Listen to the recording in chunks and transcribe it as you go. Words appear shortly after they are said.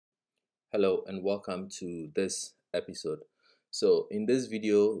Hello and welcome to this episode. So in this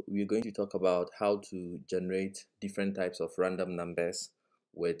video, we're going to talk about how to generate different types of random numbers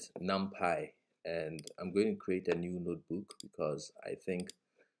with NumPy. And I'm going to create a new notebook because I think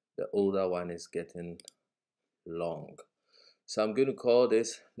the older one is getting long. So I'm going to call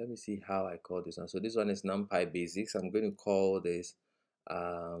this, let me see how I call this one. So this one is NumPy Basics. I'm going to call this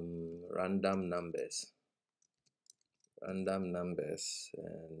random numbers. And let's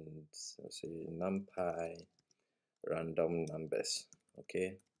say NumPy random numbers.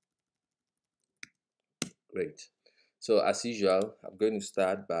 Okay, great. So as usual, I'm going to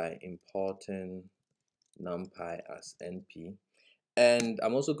start by importing NumPy as np, and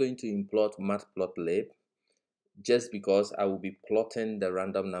I'm also going to import matplotlib just because I will be plotting the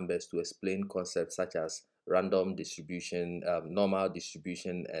random numbers to explain concepts such as random distribution, normal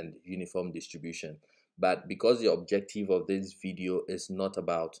distribution, and uniform distribution. But because the objective of this video is not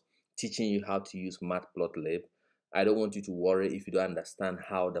about teaching you how to use matplotlib, I don't want you to worry if you don't understand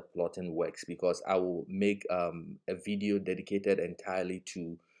how the plotting works, because I will make a video dedicated entirely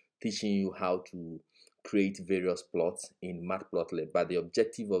to teaching you how to create various plots in matplotlib. But the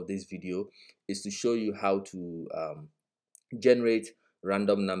objective of this video is to show you how to generate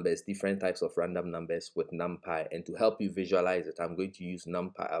random numbers, different types of random numbers with NumPy. And to help you visualize it, I'm going to use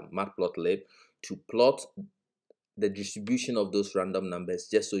matplotlib to plot the distribution of those random numbers,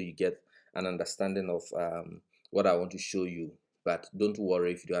 just so you get an understanding of what I want to show you. But don't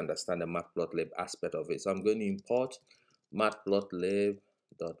worry if you don't understand the matplotlib aspect of it. So I'm going to import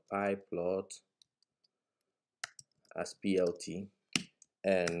matplotlib.pyplot as plt,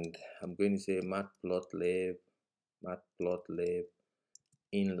 and I'm going to say matplotlib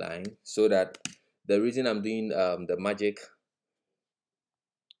inline, so that the reason I'm doing the magic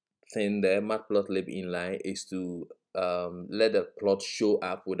thing there, matplotlib inline, is to let the plot show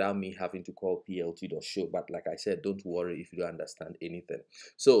up without me having to call plt.show. But like I said, don't worry if you don't understand anything.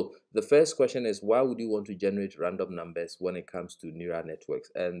 So the first question is, why would you want to generate random numbers when it comes to neural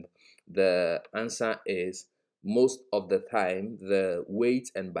networks? And the answer is, most of the time, the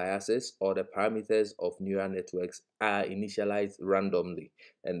weights and biases, or the parameters of neural networks, are initialized randomly.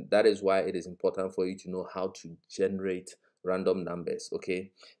 And that is why it is important for you to know how to generate random numbers.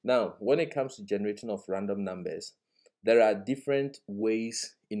 Okay, now when it comes to generating of random numbers, there are different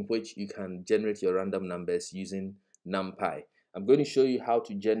ways in which you can generate your random numbers using NumPy. I'm going to show you how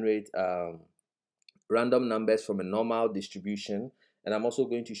to generate random numbers from a normal distribution, and I'm also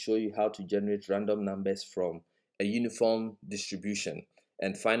going to show you how to generate random numbers from a uniform distribution.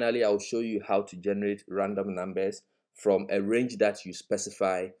 And finally, I'll show you how to generate random numbers from a range that you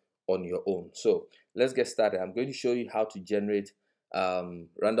specify on your own. So let's get started. I'm going to show you how to generate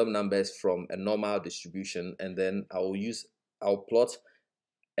random numbers from a normal distribution, and then I'll plot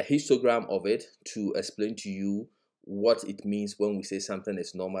a histogram of it to explain to you what it means when we say something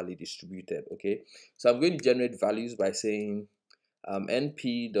is normally distributed. Okay, so I'm going to generate values by saying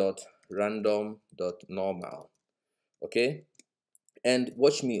np.random.normal. okay, and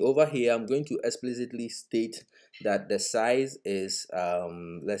watch me over here. I'm going to explicitly state that the size is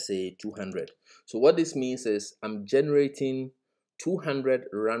let's say 200. So what this means is I'm generating 200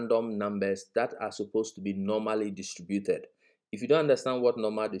 random numbers that are supposed to be normally distributed. If you don't understand what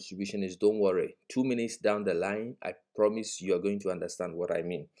normal distribution is, don't worry. 2 minutes down the line, I promise you are going to understand what I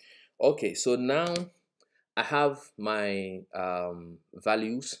mean. Okay, so now I have my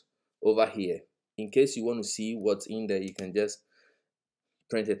values over here. In case you want to see what's in there, you can just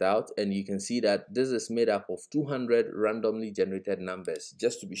print it out, and you can see that this is made up of 200 randomly generated numbers.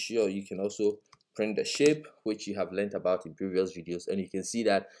 Just to be sure, you can also print the shape, which you have learned about in previous videos, and you can see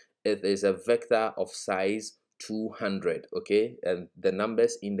that it is a vector of size 200. Okay, and the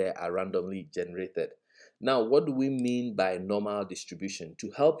numbers in there are randomly generated. Now, what do we mean by normal distribution? To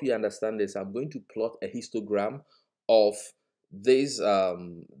help you understand this, I'm going to plot a histogram of these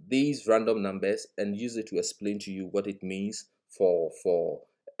random numbers and use it to explain to you what it means for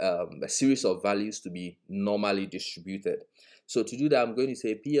a series of values to be normally distributed. So to do that, I'm going to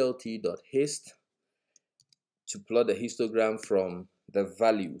say plt.hist to plot the histogram from the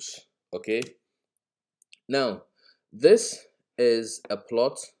values. Okay, now this is a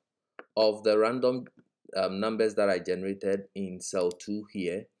plot of the random numbers that I generated in cell 2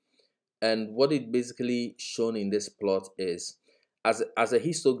 here. And what it basically shown in this plot is, as a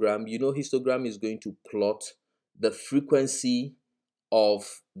histogram, you know, histogram is going to plot the frequency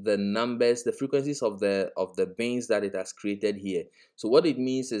of the numbers, the frequencies of the bins that it has created here. So what it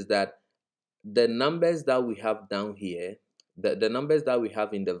means is that the numbers that we have down here, the numbers that we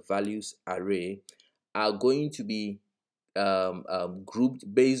have in the values array, are going to be grouped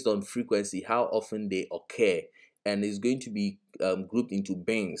based on frequency, how often they occur, and it's going to be grouped into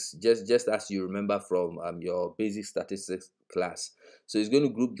bins, just as you remember from your basic statistics class. So it's going to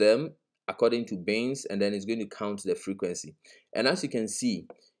group them according to bins, and then it's going to count the frequency. And as you can see,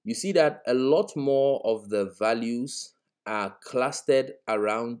 you see that a lot more of the values are clustered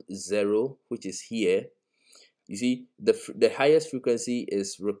around 0, which is here. You see, the highest frequency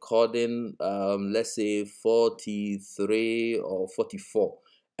is recording, let's say 43 or 44,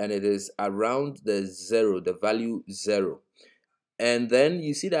 and it is around the 0, the value 0. And then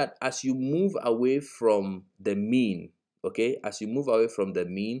you see that as you move away from the mean, okay, as you move away from the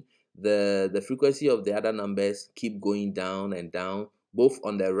mean, the frequency of the other numbers keep going down and down, both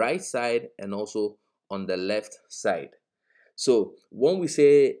on the right side and also on the left side. So when we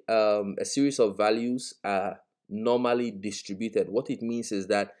say a series of values are normally distributed, what it means is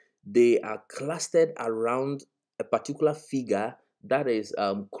that they are clustered around a particular figure that is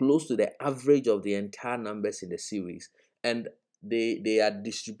close to the average of the entire numbers in the series, and they are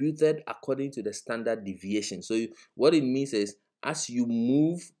distributed according to the standard deviation. So what it means is, as you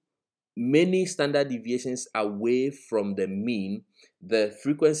move many standard deviations away from the mean, the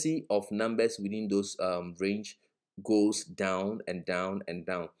frequency of numbers within those range goes down and down and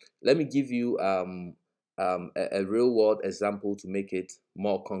down. Let me give you a real world example to make it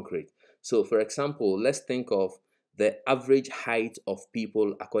more concrete. So for example, let's think of the average height of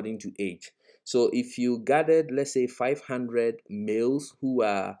people according to age. So if you gathered, let's say 500 males who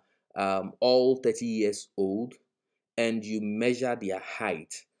are all 30 years old, and you measure their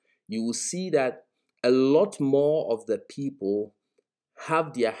height, you will see that a lot more of the people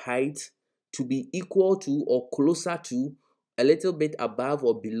have their height to be equal to or closer to, a little bit above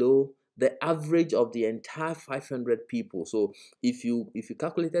or below the average of the entire 500 people. So if you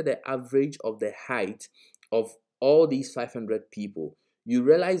calculated the average of the height of all these 500 people, you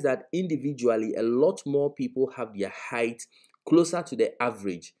realize that individually a lot more people have their height closer to the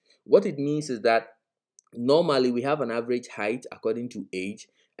average. What it means is that normally we have an average height according to age,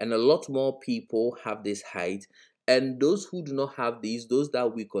 and a lot more people have this height, and those who do not have these, those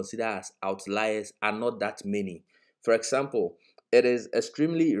that we consider as outliers, are not that many. For example, it is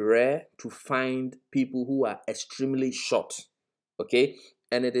extremely rare to find people who are extremely short, okay,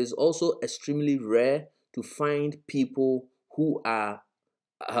 and it is also extremely rare to find people who are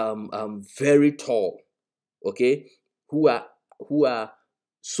very tall, okay, who are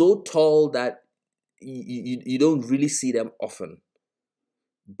so tall that you don't really see them often.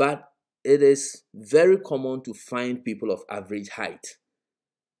 But it is very common to find people of average height,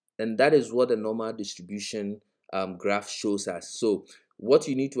 and that is what the normal distribution graph shows us. So what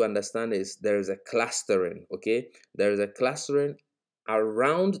you need to understand is there is a clustering, okay, there is a clustering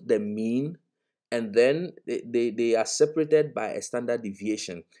around the mean, and then they are separated by a standard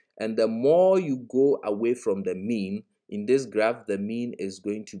deviation. And the more you go away from the mean, in this graph the mean is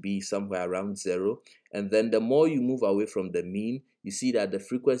going to be somewhere around 0, and then the more you move away from the mean, you see that the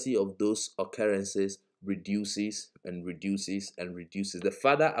frequency of those occurrences reduces and reduces and reduces. The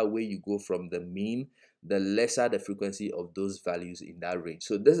farther away you go from the mean, the lesser the frequency of those values in that range.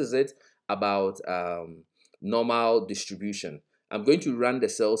 So this is it about normal distribution. I'm going to run the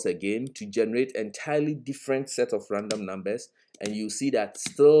cells again to generate entirely different set of random numbers, and you see that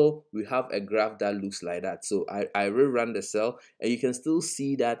still we have a graph that looks like that. So I rerun the cell, and you can still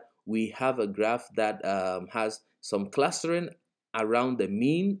see that we have a graph that has some clustering around the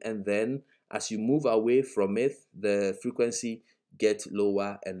mean, and then as you move away from it, the frequency gets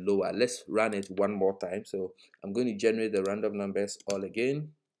lower and lower. Let's run it one more time. So I'm going to generate the random numbers all again,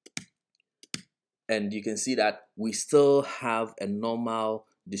 and you can see that we still have a normal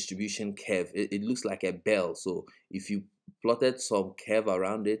distribution curve. It looks like a bell. So if you plotted some curve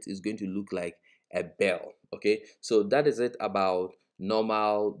around it, it's going to look like a bell. Okay, so that is it about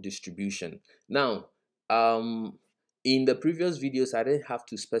normal distribution. Now in the previous videos, I didn't have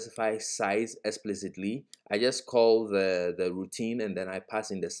to specify size explicitly. I just call the routine and then I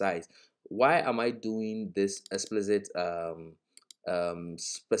pass in the size. Why am I doing this explicit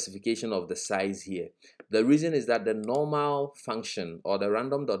specification of the size here? The reason is that the normal function, or the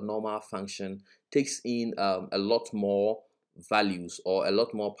random.normal function, takes in a lot more values or a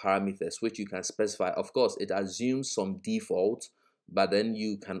lot more parameters which you can specify. Of course, it assumes some default, but then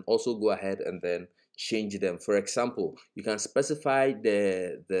you can also go ahead and then change them. For example, you can specify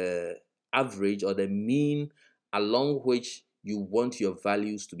the average or the mean along which you want your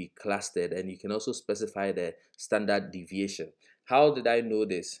values to be clustered, and you can also specify the standard deviation. How did I know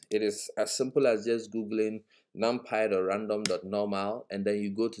this? It is as simple as just googling numpy or random.normal, and then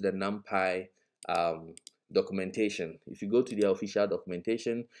you go to the numpy documentation. If you go to their official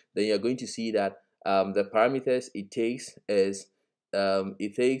documentation, then you're going to see that the parameters it takes is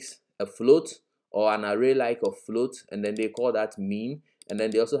it takes a float or an array like of float, and then they call that mean, and then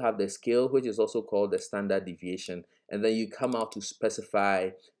they also have the scale, which is also called the standard deviation, and then you come out to specify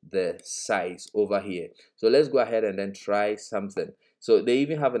the size over here. So let's go ahead and then try something. So they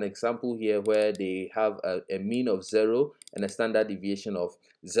even have an example here where they have a mean of 0 and a standard deviation of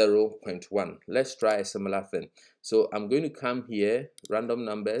 0.1. Let's try a similar thing. So I'm going to come here, random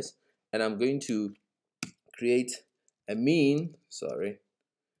numbers, and I'm going to create a mean,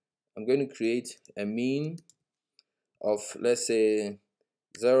 I'm going to create a mean of, let's say,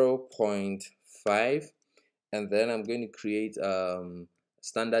 0.5, and then I'm going to create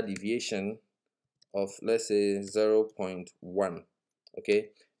standard deviation of, let's say, 0.1. okay,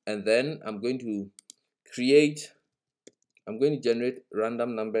 and then I'm going to generate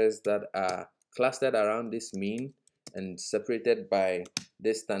random numbers that are clustered around this mean and separated by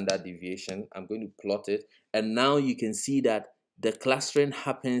this standard deviation. I'm going to plot it, and now you can see that the clustering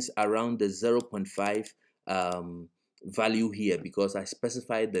happens around the 0.5 value here, because I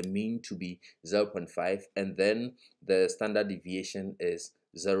specified the mean to be 0.5 and then the standard deviation is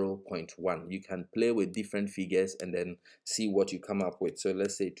 0.1. You can play with different figures and then see what you come up with. So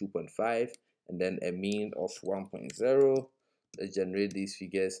let's say 2.5 and then a mean of 1.0. Let's generate these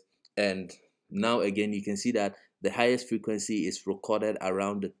figures, and now again you can see that the highest frequency is recorded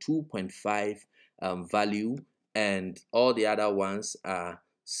around the 2.5 value, and all the other ones are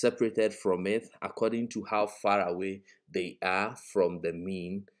separated from it according to how far away they are from the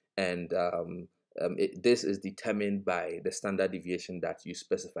mean, and this is determined by the standard deviation that you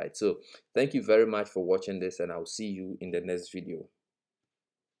specified. So thank you very much for watching this, and I'll see you in the next video.